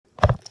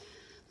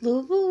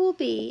Louisville will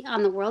be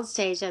on the world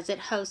stage as it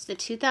hosts the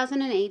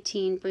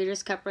 2018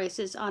 Breeders' Cup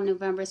races on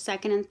November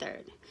 2nd and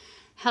 3rd.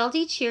 Held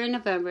each year in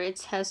November,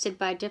 it's hosted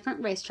by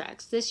different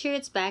racetracks. This year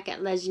it's back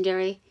at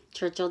legendary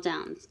Churchill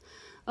Downs.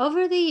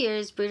 Over the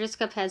years, Breeders'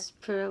 Cup has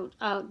put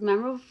out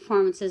memorable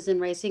performances in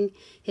racing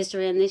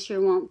history, and this year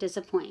won't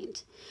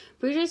disappoint.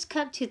 Breeders'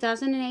 Cup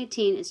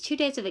 2018 is 2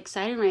 days of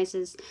exciting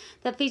races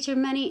that feature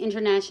many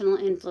international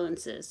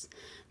influences.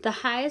 The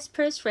highest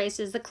purse race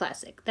is the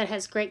Classic, that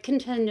has great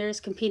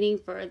contenders competing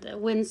for the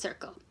win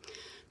circle.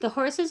 The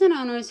horses and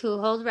owners who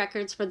hold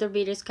records for the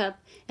Breeders' Cup,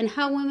 and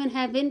how women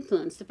have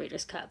influenced the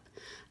Breeders' Cup.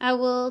 I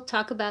will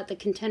talk about the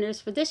contenders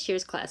for this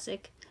year's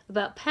Classic,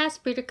 about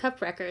past Breeders'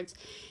 Cup records,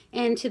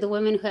 and to the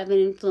women who have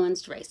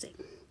influenced racing.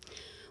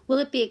 Will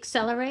it be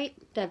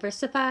Accelerate,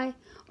 Diversify,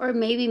 or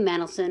maybe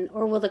Mandelson,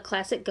 or will the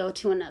Classic go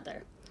to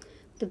another?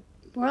 The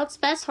world's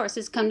best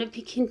horses come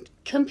to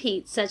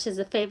compete, such as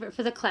the favorite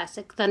for the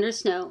Classic, Thunder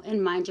Snow,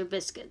 and Mind Your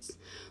Biscuits.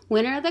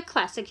 Winner of the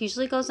Classic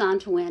usually goes on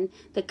to win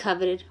the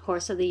coveted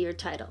Horse of the Year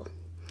title.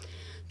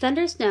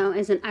 Thunder Snow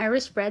is an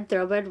Irish-bred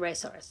thoroughbred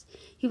racehorse.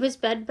 He was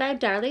bred by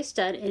Darley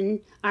Stud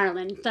in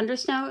Ireland. Thunder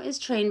Snow is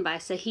trained by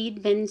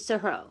Saeed bin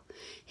Suhro.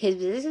 His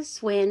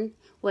biggest win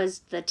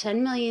was the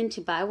 $10 million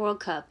Dubai World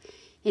Cup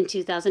in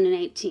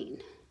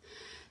 2018.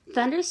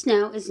 Thunder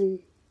Snow is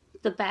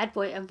the bad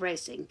boy of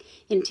racing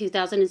in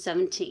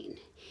 2017.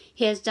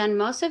 He has done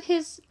most of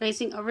his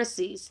racing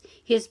overseas.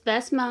 He is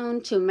best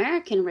known to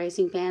American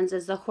racing fans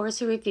as the horse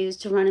who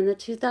refused to run in the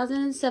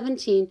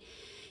 2017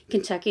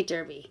 Kentucky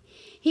Derby.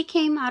 He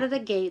came out of the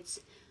gates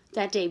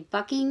that day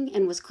bucking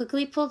and was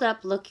quickly pulled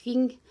up,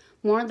 looking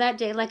more that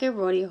day like a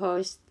rodeo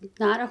horse,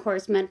 not a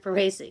horse meant for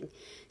racing.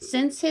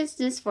 Since his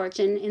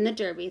misfortune in the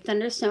Derby,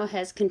 Thunder Snow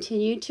has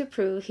continued to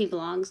prove he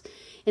belongs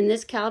in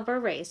this caliber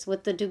race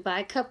with the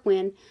Dubai Cup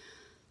win.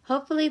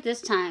 Hopefully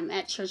this time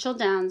at Churchill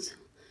Downs,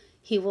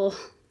 he will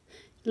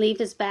leave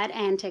his bad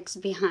antics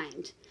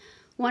behind.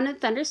 One of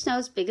Thunder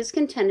Snow's biggest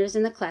contenders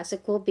in the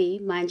Classic will be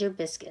Mind Your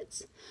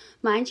Biscuits.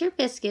 Mind Your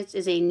Biscuits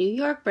is a New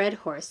York bred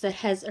horse that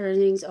has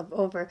earnings of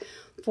over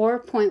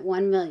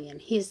 $4.1 million.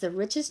 He is the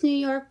richest New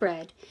York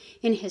bred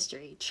in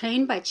history,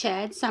 trained by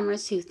Chad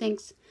Summers, who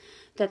thinks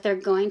that they're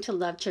going to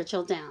love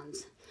Churchill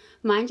Downs.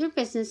 Mind Your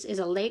Business is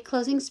a late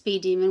closing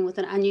speed demon with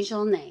an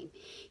unusual name.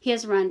 He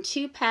has run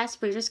 2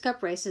 past Breeders'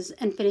 Cup races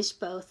and finished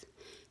both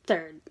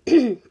third.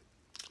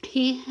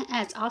 He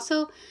has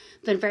also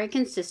been very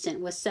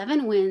consistent with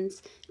 7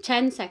 wins,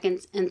 10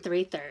 seconds, and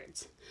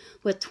 3/3,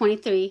 with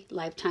 23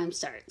 lifetime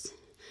starts.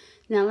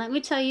 Now let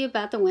me tell you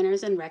about the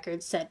winners and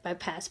records set by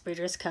past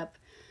Breeders' Cup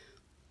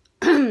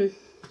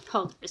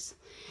holders.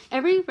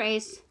 Every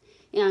race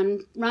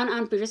run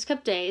on Breeders'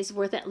 Cup Day is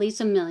worth at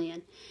least $1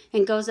 million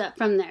and goes up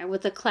from there,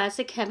 with the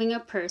Classic having a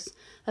purse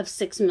of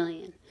 $6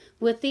 million.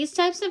 With these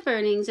types of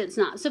earnings, it's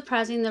not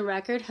surprising the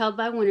record held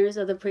by winners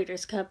of the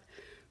Breeders' Cup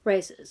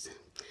races.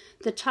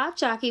 The top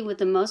jockey with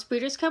the most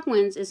Breeders' Cup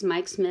wins is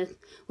Mike Smith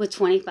with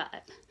 25,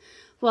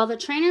 while the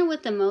trainer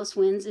with the most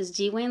wins is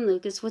G. Wayne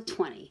Lucas with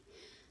 20.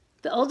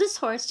 The oldest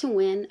horse to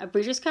win a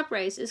Breeders' Cup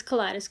race is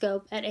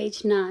Kaleidoscope at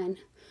age 9,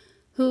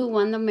 who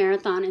won the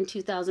marathon in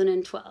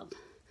 2012.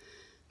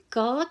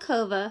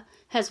 Golakova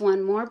has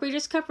won more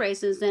Breeders' Cup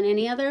races than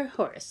any other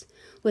horse,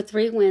 with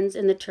 3 wins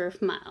in the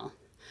Turf Mile.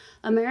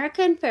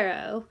 American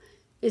Pharoah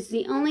is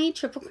the only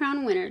Triple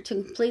Crown winner to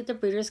complete the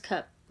Breeders'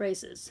 Cup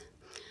races.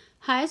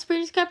 Highest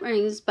Breeders' Cup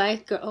earnings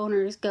by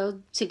owners go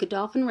to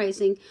Godolphin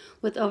Racing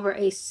with over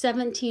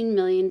 $17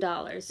 million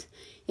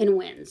in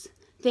wins.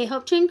 They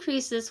hope to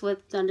increase this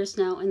with Thunder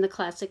Snow in the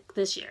Classic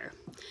this year.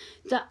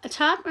 The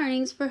top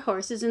earnings for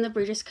horses in the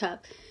Breeders'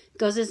 Cup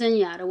goes to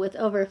Zenyatta with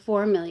over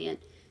 $4 million.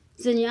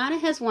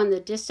 Zenyatta has won the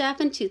Distaff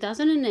in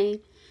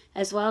 2008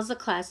 as well as the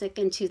Classic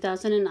in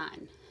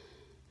 2009.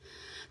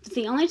 But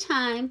the only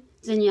time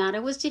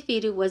Zenyatta was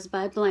defeated was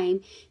by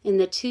Blame in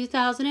the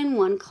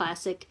 2001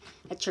 Classic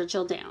at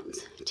Churchill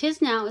Downs.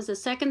 Tiznow is the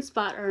second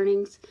spot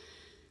earnings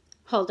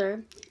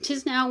holder.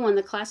 Tiznow won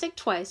the Classic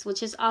twice,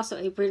 which is also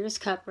a Breeders'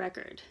 Cup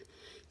record.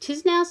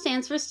 Tiznow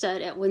stands for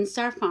stud at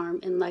Windstar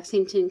Farm in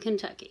Lexington,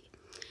 Kentucky.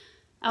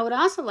 I would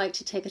also like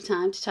to take a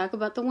time to talk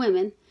about the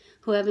women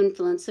who have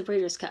influenced the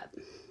Breeders' Cup.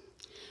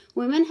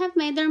 Women have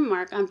made their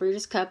mark on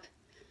Breeders' Cup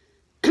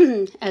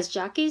as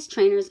jockeys,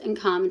 trainers, and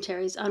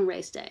commentaries on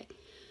race day.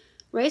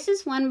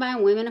 Races won by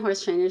women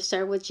horse trainers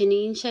start with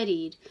Janine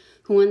Shadid,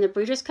 who won the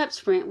Breeders' Cup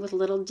Sprint with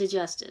little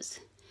justice.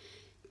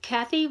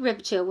 Kathy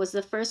Ribcho was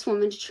the first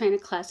woman to train a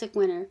Classic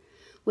winner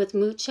with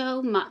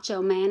Mucho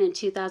Macho Man in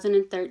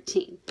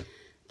 2013.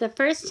 The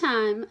first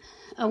time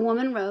a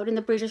woman rode in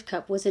the Breeders'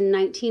 Cup was in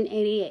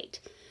 1988.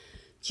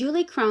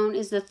 Julie Crone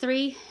is the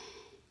 3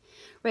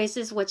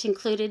 races which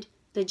included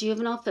the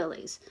juvenile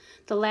fillies.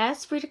 The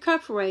last Breeders'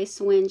 Cup race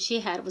win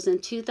she had was in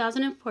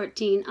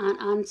 2014 on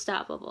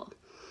Unstoppable.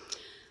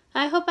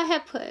 I hope I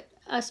have put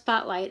a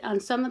spotlight on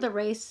some of the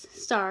race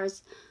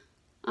stars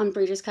on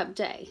Breeders' Cup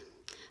Day.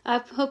 I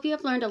hope you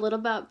have learned a little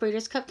about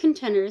Breeders' Cup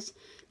contenders,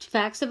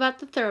 facts about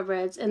the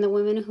thoroughbreds, and the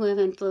women who have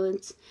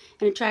influenced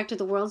and attracted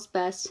the world's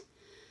best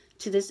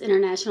to this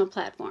international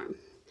platform.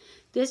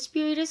 This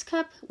Breeders'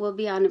 Cup will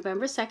be on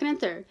November 2nd and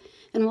 3rd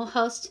and will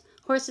host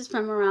horses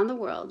from around the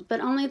world, but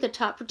only the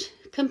top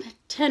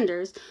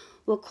contenders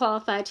will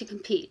qualify to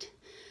compete.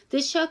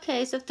 This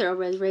showcase of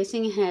thoroughbred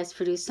racing has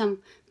produced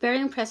some very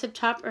impressive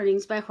top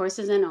earnings by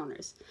horses and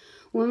owners.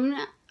 Women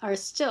are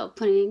still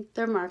putting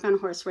their mark on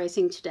horse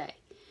racing today.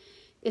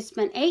 It's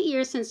been 8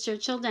 years since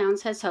Churchill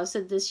Downs has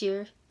hosted this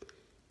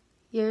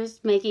year's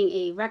making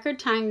a record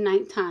time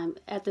 9th time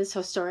at this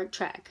historic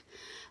track.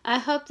 I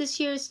hope this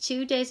year's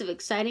 2 days of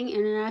exciting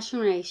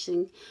international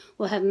racing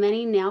will have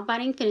many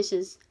nail-biting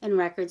finishes and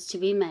records to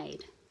be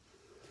made.